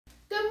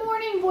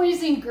morning,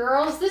 boys and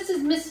girls. This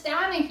is Miss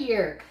Donna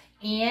here,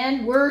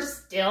 and we're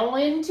still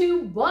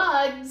into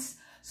bugs.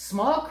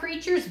 Small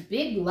creatures,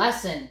 big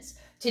lessons.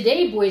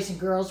 Today, boys and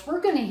girls, we're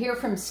going to hear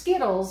from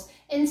Skittles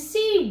and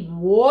see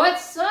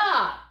what's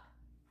up.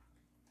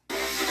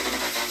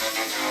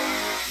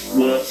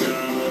 What's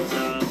up? What's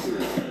up?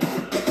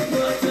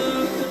 What's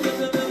up?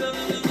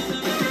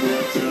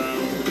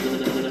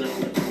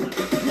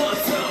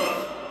 What's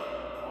up?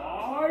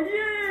 Oh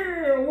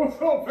yeah!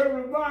 What's up,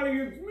 everybody?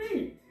 It's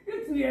me.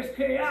 It's the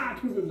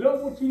SKI to the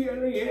double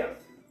TLAS.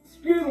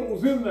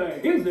 Skittles in the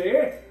hizzy,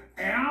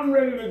 and I'm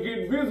ready to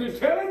get busy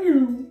telling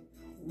you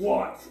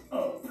what's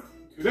up.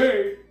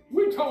 Today,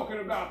 we're talking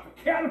about the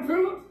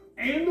caterpillar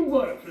and the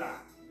butterfly.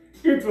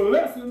 It's a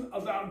lesson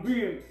about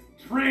being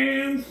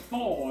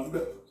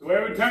transformed. So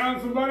every time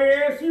somebody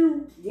asks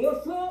you,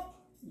 what's up,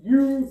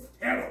 you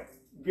tell them,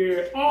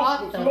 get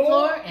off the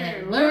floor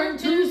and learn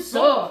to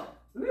soar.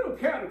 Little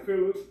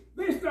caterpillars,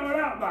 they start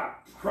out by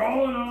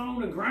crawling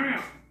on the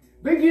ground.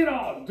 They get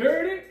all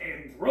dirty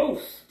and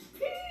gross.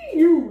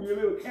 You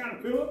little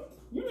caterpillar,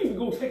 you need to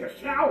go take a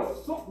shower or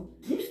something.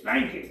 You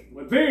stinking.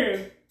 But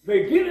then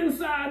they get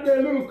inside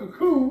their little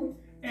cocoon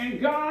and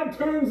God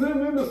turns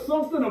them into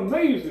something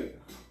amazing.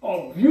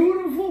 A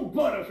beautiful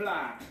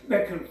butterfly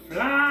that can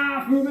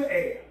fly through the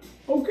air.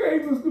 Okay,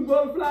 Mr.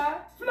 Butterfly,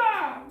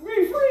 fly,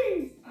 be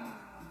free.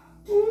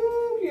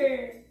 Ooh,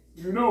 yeah.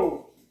 You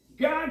know,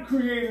 God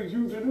created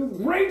you to do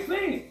great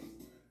things.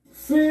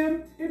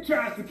 Sin, it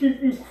tries to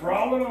keep you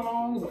crawling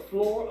along the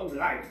floor of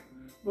life.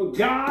 But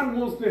God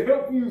wants to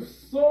help you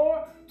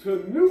soar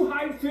to new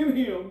heights in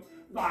Him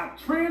by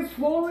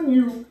transforming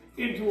you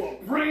into a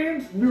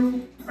brand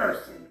new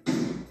person.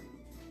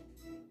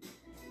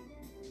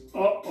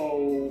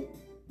 Uh-oh.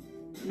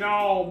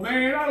 No,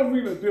 man, I don't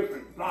mean a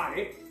different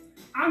body.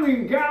 I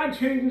mean God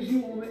changes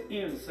you on the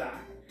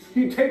inside.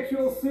 He takes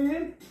your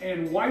sin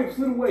and wipes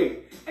it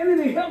away. And then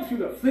He helps you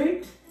to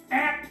think,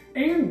 act,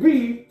 and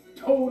be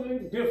totally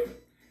different.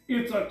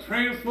 It's a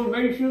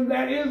transformation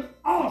that is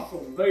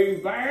awesome,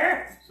 baby.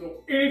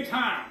 So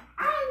anytime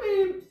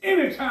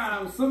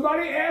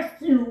somebody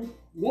asks you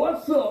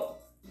what's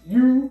up,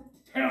 you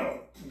tell them,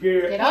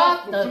 get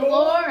off the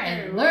floor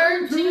and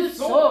learn to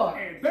soar.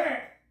 And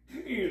that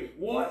is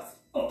what's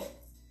up.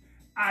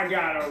 I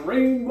got a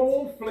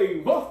rainbow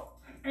flavor,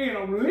 and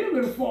I'm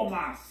living for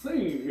my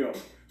savior.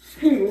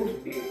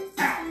 Skittles is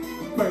out,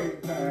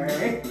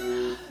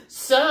 baby.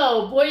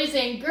 So, boys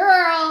and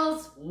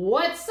girls,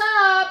 what's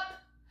up?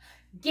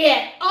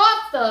 Get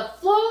off the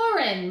floor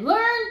and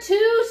learn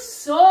to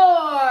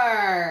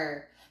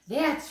soar.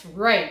 That's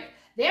right.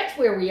 That's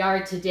where we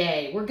are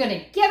today. We're going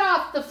to get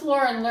off the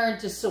floor and learn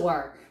to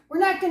soar. We're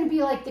not going to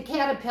be like the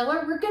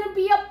caterpillar. We're going to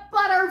be a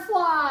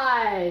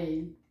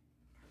butterfly.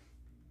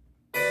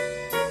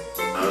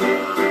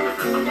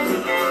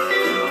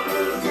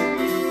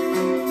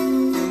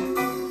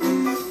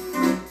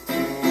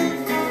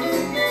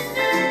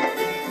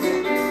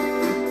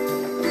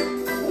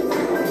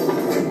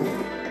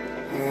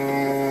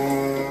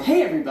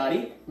 Hey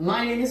everybody,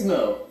 my name is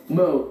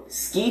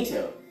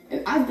Mosquito,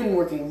 and I've been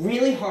working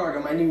really hard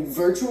on my new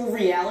virtual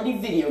reality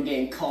video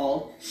game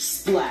called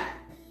Splat.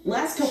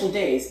 Last couple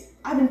days,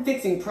 I've been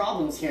fixing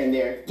problems here and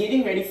there,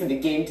 getting ready for the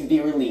game to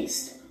be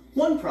released.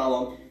 One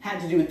problem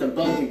had to do with the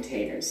bug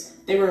containers.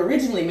 They were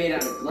originally made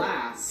out of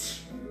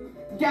glass.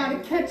 Gotta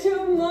catch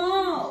 'em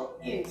all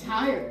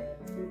entire.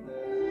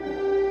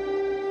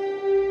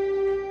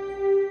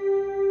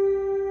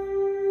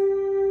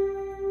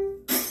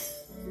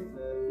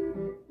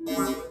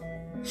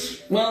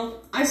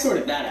 Well, I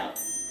sorted that out.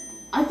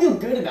 I feel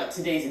good about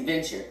today's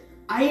adventure.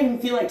 I even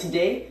feel like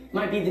today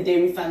might be the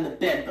day we find the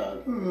bed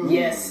bug.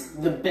 Yes,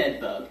 the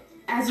bed bug.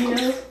 As you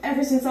know,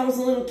 ever since I was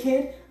a little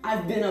kid,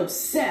 I've been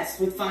obsessed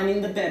with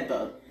finding the bed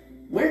bug.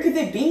 Where could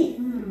they be?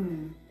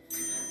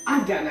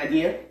 I've got an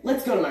idea.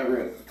 Let's go to my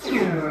room.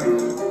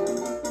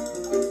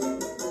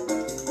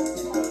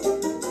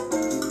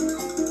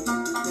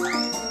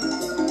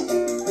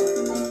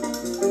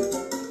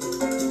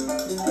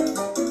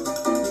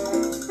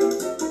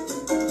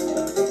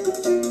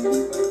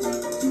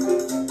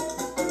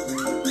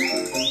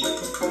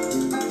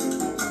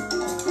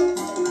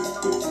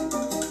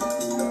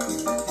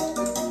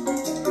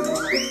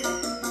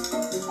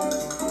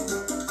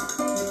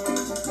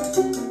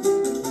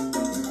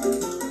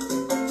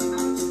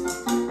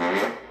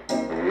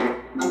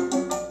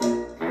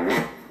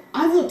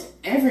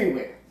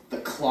 Everywhere. The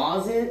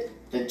closet,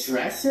 the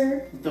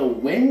dresser, the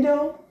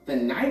window, the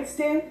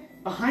nightstand,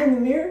 behind the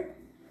mirror.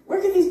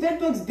 Where could these bed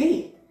bugs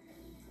be?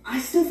 I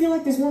still feel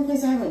like there's one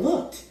place I haven't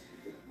looked.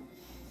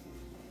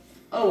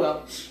 Oh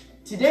well.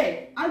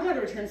 Today, I've got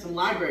to return some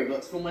library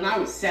books from when I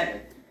was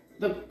 7.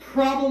 The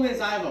problem is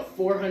I have a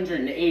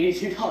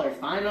 $482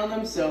 fine on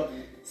them, so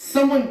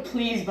someone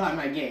please buy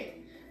my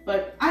game.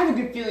 But I have a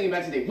good feeling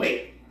about today.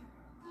 Wait.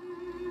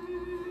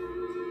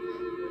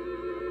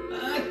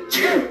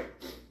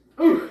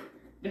 Ooh,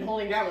 been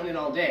holding that one in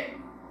all day.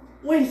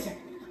 Wait a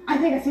second. I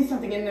think I see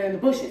something in there in the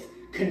bushes.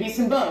 Could be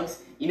some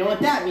bugs. You know what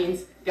that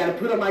means. Gotta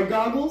put on my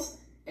goggles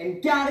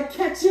and gotta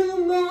catch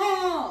 'em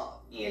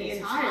all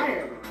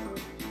entirely.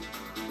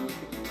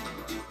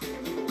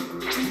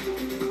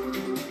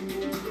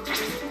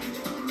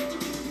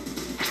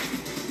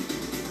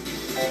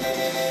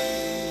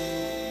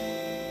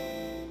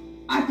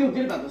 I feel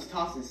good about those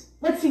tosses.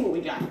 Let's see what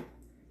we got.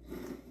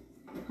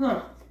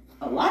 Huh,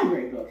 a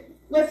library book.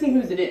 Let's see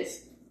whose it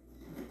is.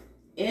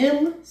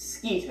 M.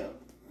 Skeeto.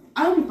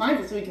 I hope he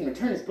finds it so he can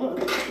return his book.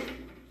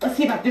 Let's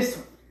see about this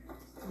one.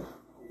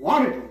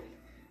 Waterboy.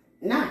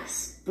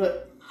 Nice,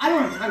 but I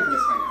don't have time for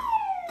this right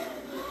now.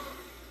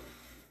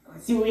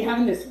 Let's see what we have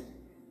in this one.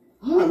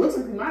 Oh, it looks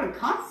like we might have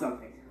caught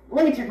something.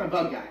 Let me check my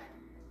bug guide.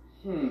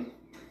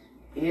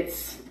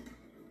 It's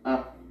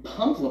a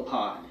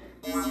pumplopod.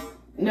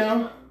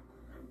 No.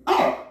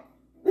 Oh,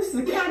 this is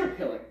a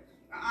caterpillar.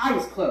 I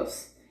was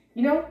close.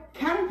 You know,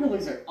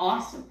 caterpillars are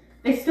awesome.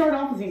 They start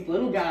off as these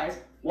little guys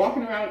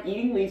walking around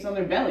eating leaves on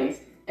their bellies,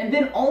 and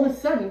then all of a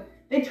sudden,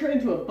 they turn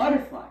into a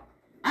butterfly.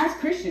 As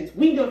Christians,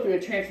 we go through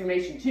a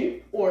transformation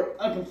too, or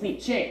a complete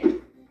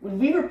change. When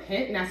we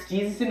repent and ask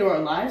Jesus into our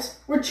lives,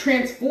 we're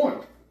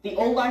transformed. The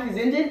old life is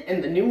ended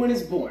and the new one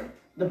is born.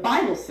 The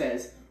Bible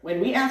says, when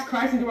we ask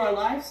Christ into our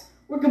lives,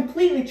 we're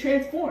completely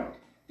transformed.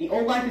 The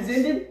old life is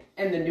ended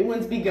and the new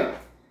one's begun.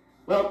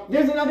 Well,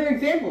 there's another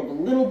example of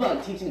a little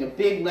bug teaching a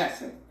big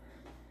lesson.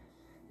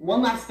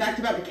 One last fact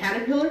about the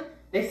caterpillar,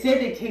 they say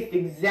they taste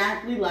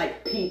exactly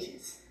like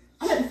peaches.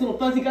 I bet this little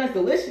fuzzy guy's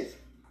delicious.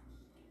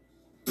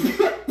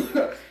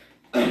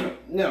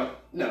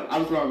 No, I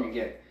was wrong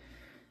again.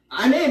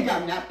 I may have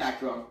gotten that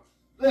fact wrong.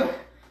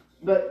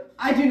 But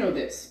I do know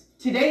this.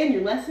 Today in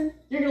your lesson,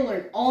 you're going to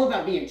learn all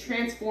about being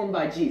transformed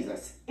by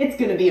Jesus. It's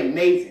going to be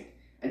amazing.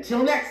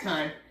 Until next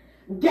time,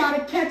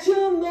 gotta catch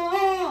 'em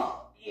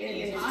all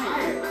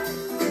entirely.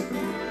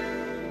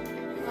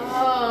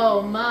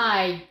 Oh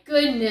my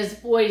goodness,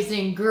 boys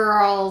and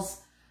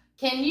girls.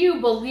 Can you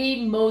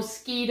believe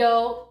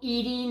Mosquito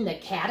eating the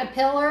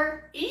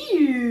caterpillar?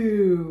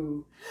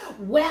 Ew!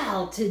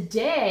 Well,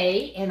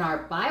 today in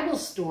our Bible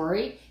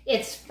story,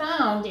 it's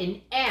found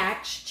in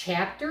Acts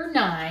chapter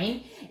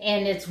 9,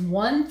 and it's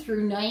 1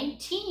 through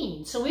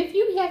 19. So if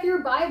you have your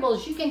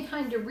Bibles, you can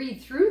kind of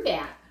read through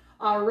that.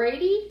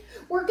 Alrighty?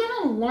 We're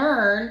going to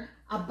learn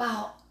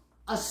about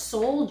a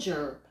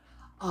soldier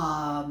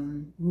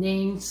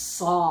named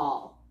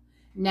Saul.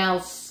 Now,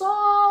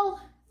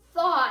 Saul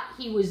thought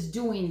he was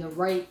doing the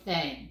right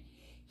thing.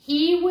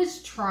 He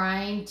was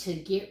trying to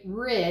get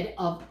rid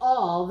of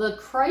all the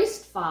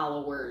Christ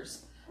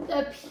followers,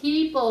 the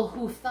people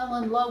who fell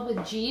in love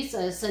with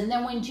Jesus. And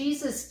then when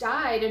Jesus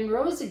died and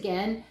rose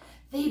again,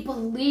 they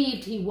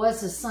believed he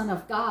was the Son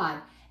of God.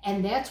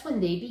 And that's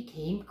when they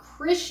became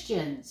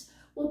Christians.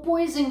 Well,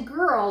 boys and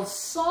girls,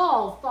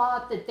 Saul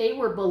thought that they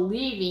were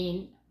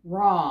believing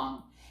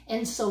wrong.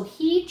 And so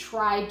he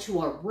tried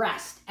to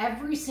arrest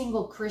every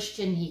single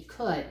Christian he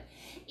could.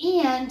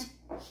 And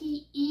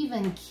he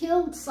even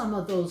killed some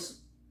of those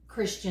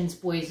Christians,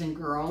 boys and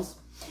girls.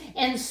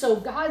 And so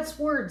God's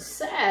word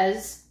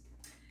says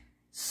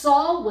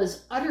Saul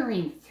was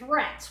uttering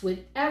threats with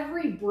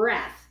every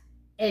breath,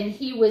 and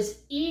he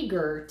was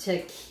eager to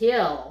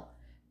kill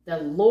the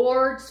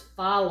Lord's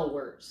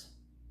followers.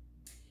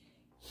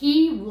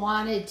 He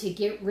wanted to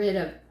get rid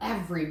of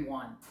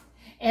everyone.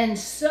 And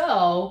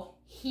so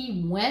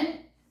he went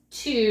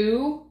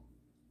to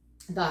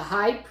the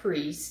high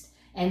priest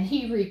and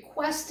he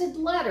requested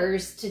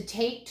letters to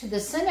take to the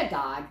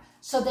synagogue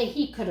so that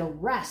he could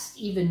arrest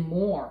even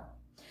more.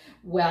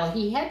 Well,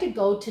 he had to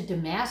go to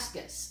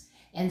Damascus.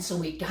 And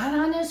so he got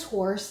on his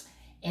horse,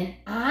 and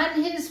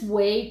on his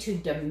way to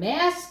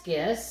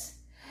Damascus,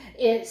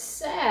 it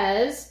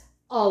says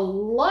a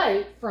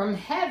light from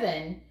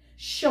heaven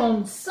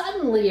shone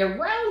suddenly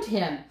around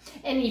him,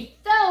 and he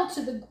fell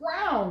to the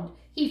ground.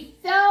 He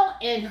fell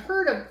and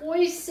heard a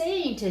voice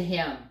saying to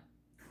him,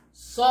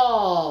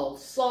 "Saul,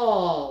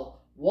 Saul,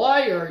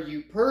 why are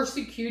you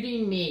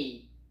persecuting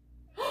me?"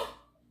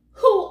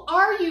 "Who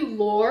are you,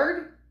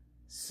 Lord?"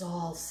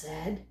 Saul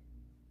said.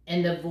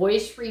 And the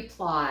voice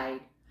replied,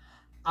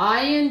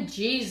 "I am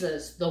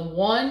Jesus, the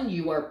one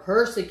you are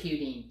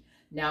persecuting.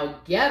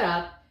 Now get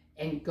up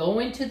and go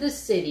into the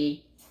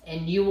city,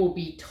 and you will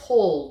be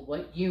told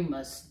what you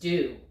must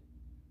do."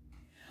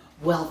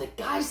 Well, the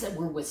guys that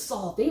were with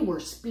Saul, they were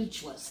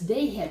speechless.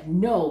 They had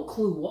no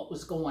clue what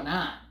was going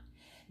on.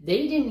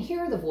 They didn't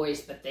hear the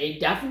voice, but they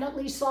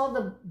definitely saw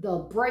the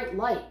bright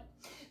light.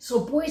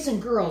 So boys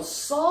and girls,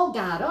 Saul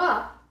got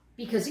up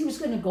because he was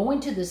going to go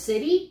into the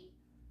city.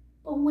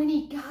 But when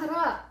he got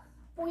up,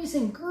 boys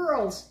and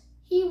girls,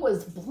 he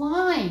was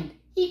blind.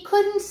 He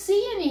couldn't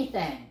see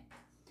anything.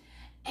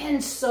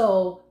 And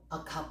so a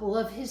couple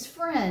of his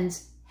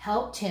friends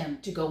helped him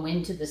to go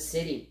into the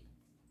city.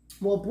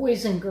 Well,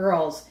 boys and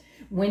girls,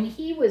 when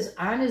he was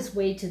on his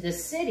way to the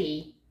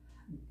city,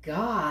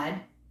 God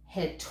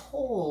had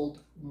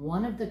told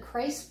one of the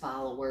Christ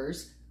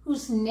followers,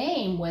 whose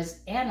name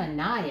was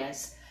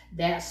Ananias,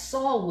 that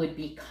Saul would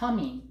be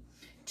coming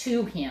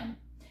to him.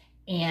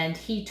 And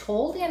he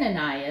told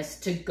Ananias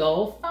to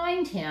go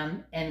find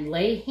him and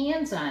lay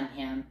hands on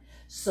him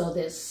so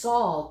that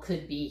Saul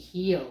could be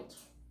healed.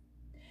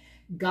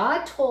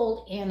 God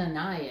told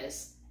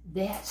Ananias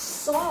that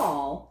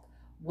Saul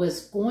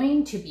was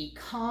going to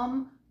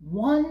become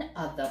one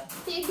of the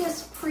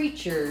biggest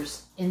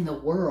preachers in the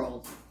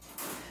world.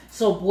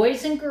 So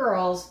boys and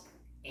girls,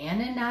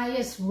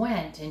 Ananias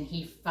went and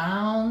he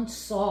found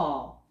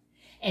Saul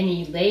and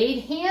he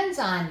laid hands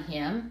on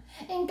him,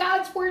 and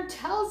God's word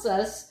tells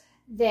us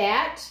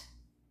that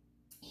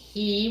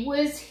he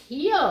was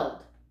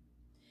healed.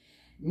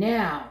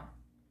 Now,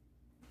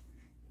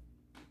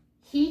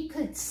 he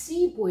could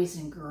see, boys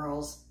and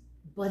girls,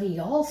 but he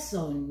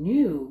also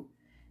knew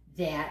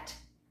that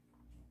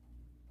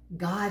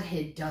God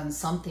had done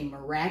something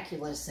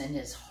miraculous in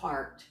his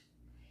heart.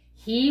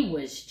 He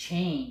was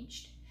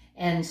changed.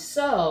 And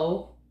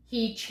so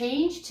he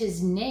changed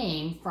his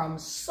name from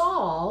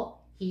Saul,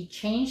 he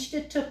changed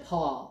it to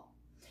Paul.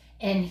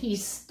 And he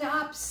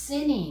stopped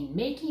sinning,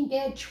 making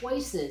bad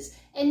choices.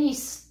 And he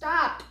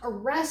stopped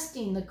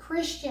arresting the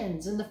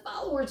Christians and the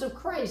followers of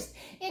Christ.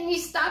 And he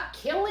stopped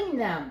killing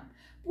them,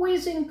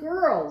 boys and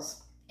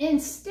girls.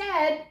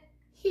 Instead,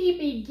 he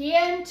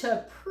began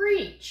to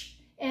preach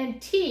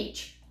and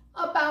teach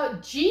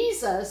about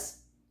Jesus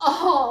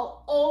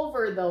all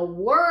over the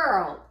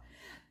world,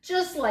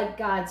 just like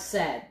God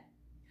said.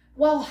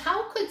 Well,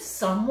 how could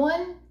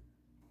someone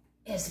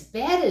as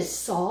bad as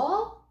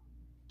Saul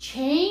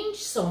change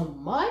so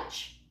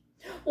much?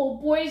 Well,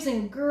 boys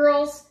and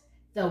girls,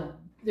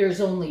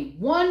 there's only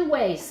one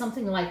way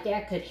something like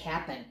that could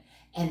happen,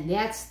 and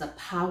that's the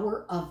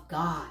power of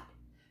God.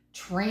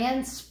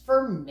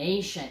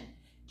 Transformation,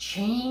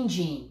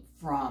 changing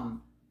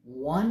from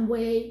one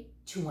way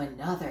to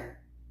another.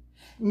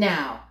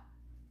 Now,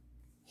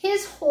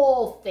 his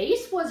whole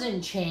face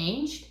wasn't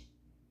changed.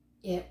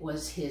 It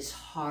was his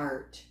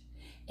heart.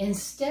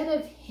 Instead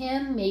of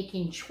him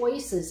making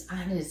choices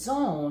on his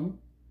own,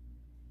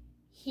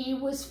 he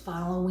was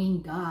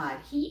following God.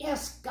 He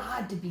asked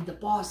God to be the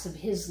boss of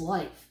his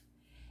life.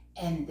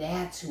 And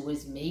that's who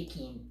was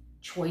making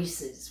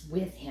choices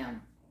with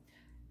him.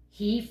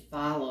 He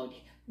followed.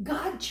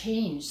 God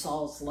changed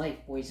Saul's life,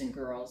 boys and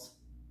girls.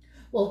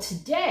 Well,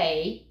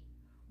 today,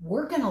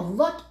 we're going to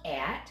look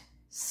at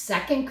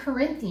 2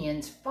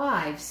 Corinthians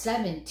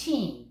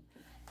 5:17.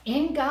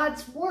 In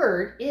God's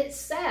word, it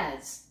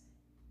says,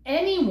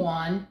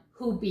 anyone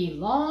who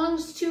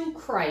belongs to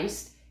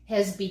Christ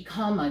has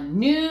become a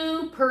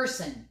new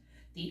person.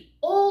 The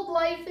old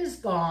life is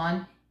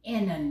gone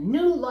and a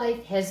new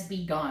life has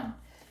begun.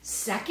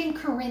 2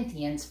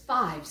 Corinthians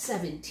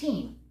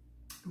 5:17.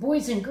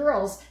 Boys and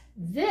girls,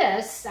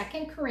 this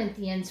 2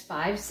 Corinthians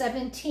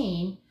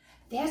 5:17,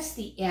 that's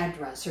the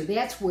address, or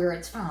that's where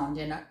it's found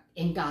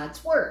in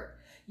God's word.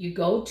 You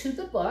go to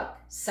the book,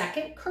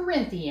 2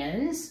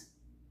 Corinthians,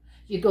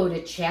 you go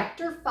to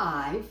chapter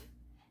 5,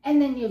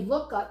 and then you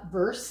look up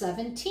verse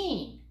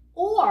 17.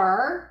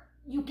 Or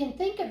you can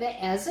think of it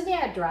as an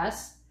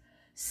address.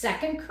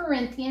 2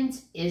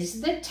 Corinthians is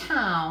the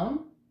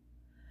town.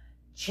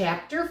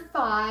 Chapter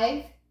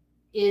 5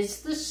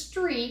 is the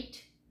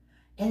street.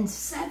 And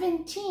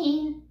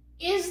 17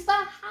 is the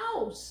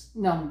house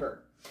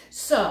number.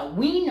 So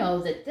we know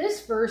that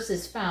this verse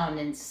is found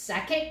in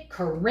 2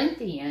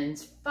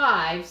 Corinthians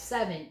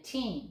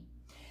 5:17.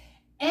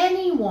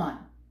 Anyone,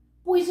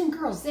 boys and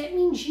girls, that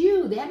means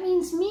you, that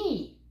means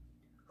me,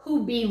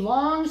 who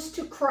belongs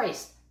to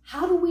Christ.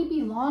 How do we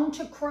belong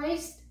to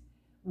Christ?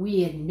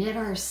 We admit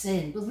our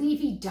sin,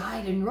 believe he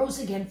died and rose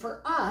again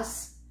for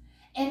us,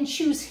 and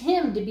choose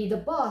him to be the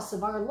boss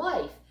of our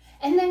life.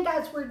 And then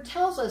God's word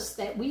tells us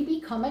that we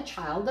become a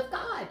child of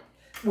God,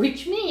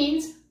 which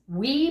means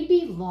we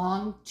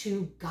belong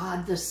to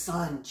God the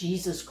Son,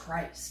 Jesus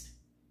Christ.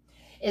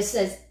 It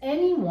says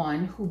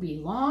anyone who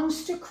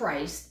belongs to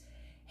Christ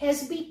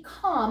has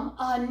become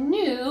a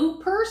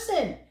new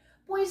person.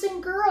 Boys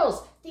and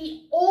girls,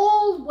 the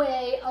old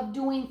way of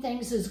doing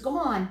things is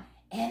gone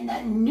and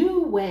the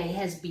new way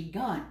has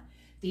begun.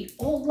 The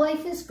old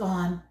life is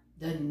gone,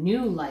 the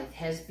new life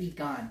has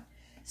begun.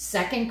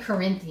 2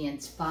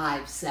 Corinthians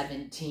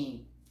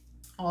 5:17.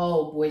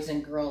 Oh, boys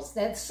and girls,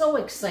 that's so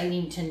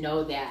exciting to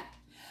know that.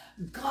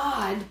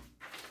 God,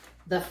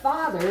 the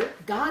Father,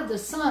 God the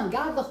Son,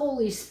 God the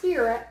Holy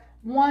Spirit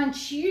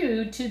wants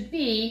you to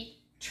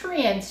be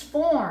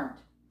transformed.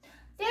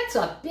 That's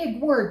a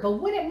big word, but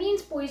what it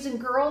means, boys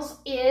and girls,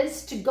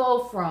 is to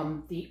go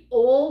from the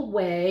old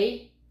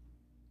way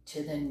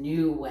to the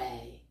new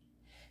way.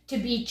 To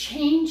be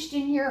changed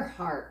in your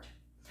heart.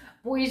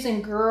 Boys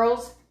and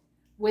girls,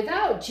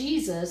 without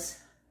Jesus,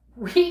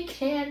 we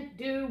can't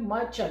do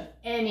much of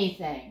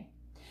anything.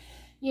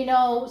 You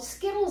know,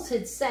 Skittles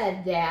had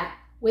said that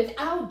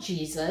without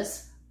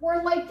Jesus,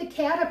 we're like the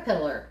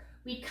caterpillar.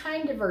 We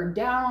kind of are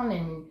down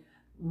and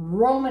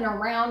roaming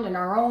around in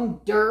our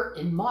own dirt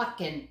and muck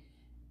and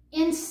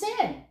in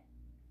sin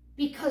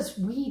because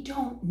we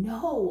don't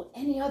know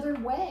any other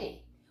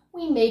way.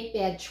 We make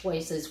bad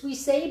choices. We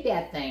say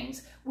bad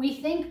things. We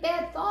think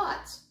bad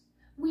thoughts.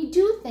 We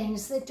do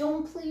things that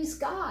don't please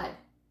God.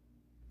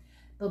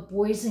 But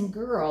boys and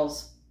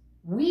girls,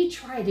 we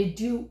try to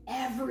do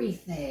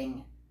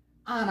everything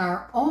on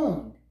our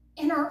own,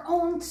 in our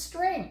own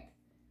strength.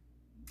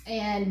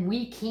 And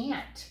we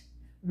can't.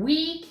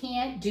 We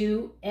can't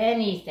do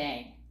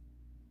anything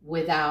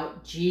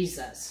without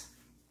Jesus,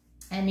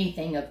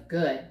 anything of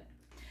good.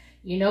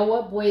 You know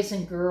what, boys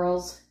and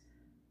girls?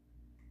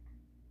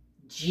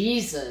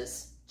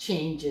 Jesus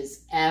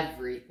changes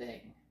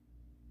everything.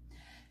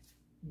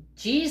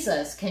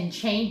 Jesus can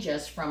change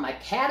us from a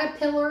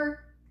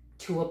caterpillar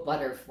to a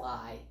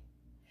butterfly.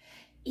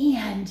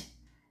 And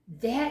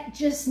that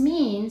just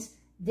means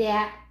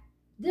that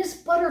this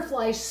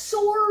butterfly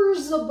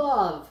soars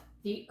above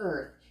the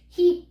earth.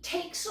 He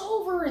takes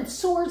over and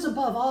soars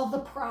above all the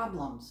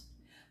problems.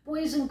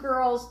 Boys and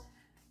girls,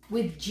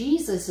 with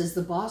Jesus as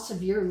the boss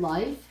of your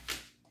life,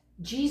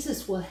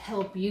 Jesus will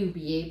help you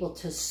be able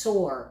to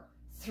soar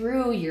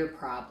through your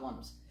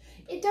problems.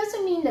 It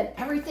doesn't mean that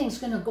everything's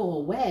going to go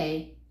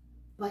away,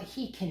 but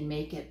he can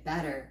make it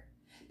better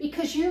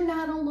because you're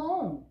not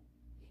alone.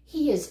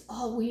 He is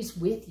always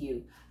with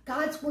you.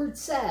 God's word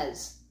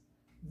says,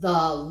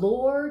 "The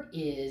Lord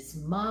is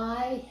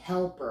my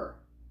helper."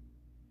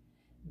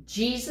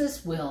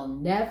 Jesus will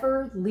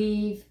never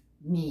leave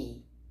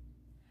me.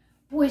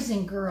 Boys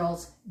and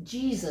girls,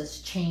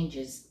 Jesus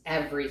changes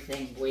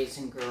everything, boys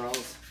and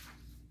girls.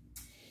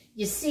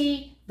 You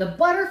see, the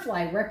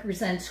butterfly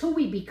represents who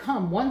we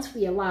become once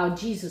we allow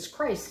Jesus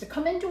Christ to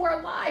come into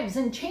our lives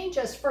and change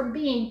us from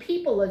being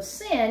people of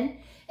sin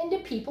into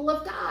people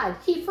of God.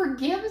 He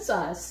forgives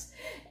us,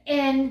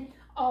 and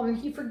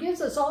he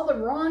forgives us all the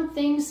wrong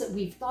things that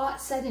we've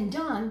thought, said, and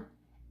done.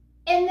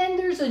 And then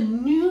there's a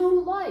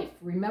new life.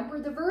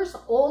 Remember the verse,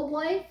 old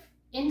life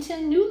into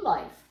new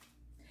life.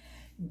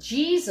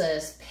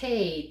 Jesus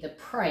paid the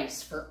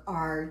price for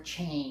our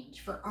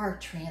change, for our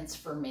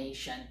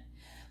transformation.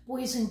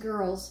 Boys and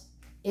girls,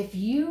 if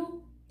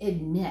you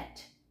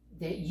admit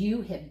that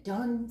you have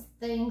done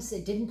things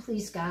that didn't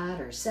please God,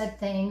 or said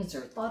things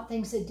or thought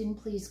things that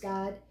didn't please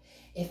God,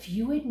 if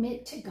you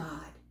admit to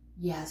God,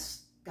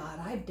 yes, God,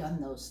 I've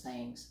done those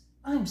things.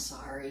 I'm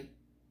sorry.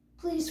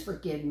 Please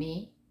forgive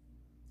me.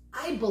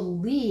 I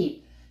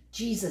believe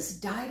Jesus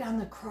died on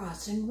the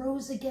cross and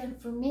rose again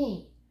for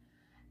me.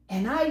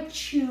 And I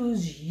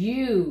choose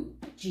you,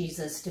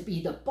 Jesus, to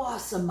be the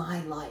boss of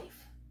my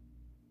life.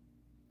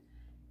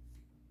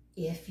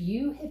 If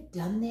you have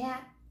done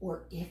that,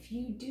 or if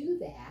you do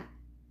that,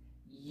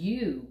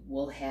 you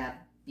will have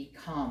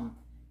become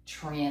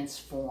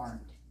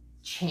transformed,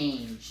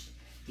 changed.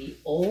 The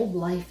old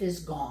life is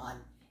gone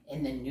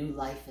and the new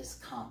life has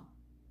come.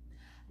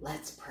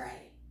 Let's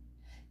pray.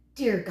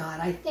 Dear God,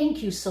 I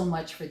thank you so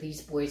much for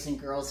these boys and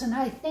girls, and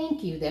I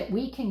thank you that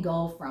we can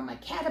go from a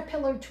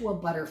caterpillar to a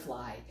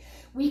butterfly.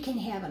 We can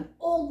have an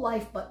old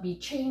life but be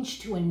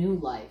changed to a new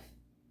life.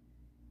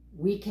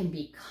 We can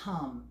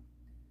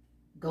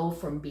go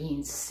from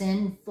being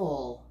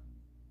sinful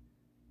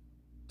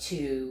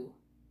to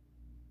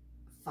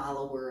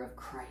follower of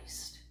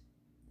Christ,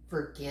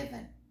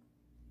 forgiven.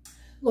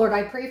 Lord,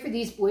 I pray for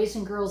these boys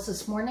and girls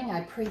this morning.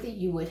 I pray that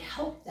you would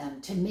help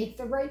them to make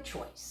the right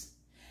choice.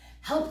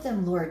 Help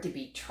them, Lord, to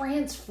be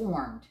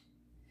transformed.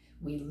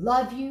 We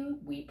love you,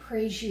 we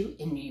praise you,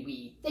 and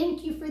we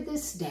thank you for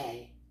this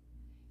day.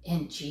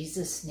 In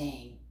Jesus'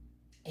 name,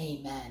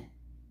 amen.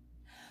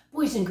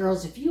 Boys and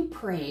girls, if you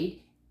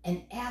prayed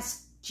and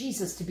asked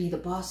Jesus to be the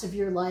boss of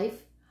your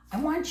life, I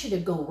want you to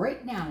go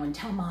right now and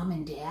tell Mom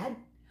and Dad,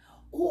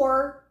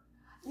 or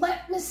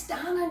let Miss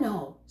Donna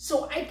know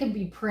so I can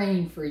be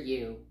praying for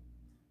you.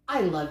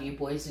 I love you,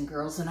 boys and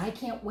girls, and I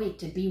can't wait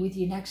to be with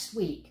you next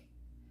week.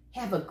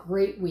 Have a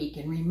great week,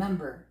 and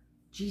remember,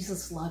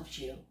 Jesus loves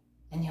you,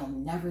 and he'll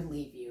never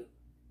leave you.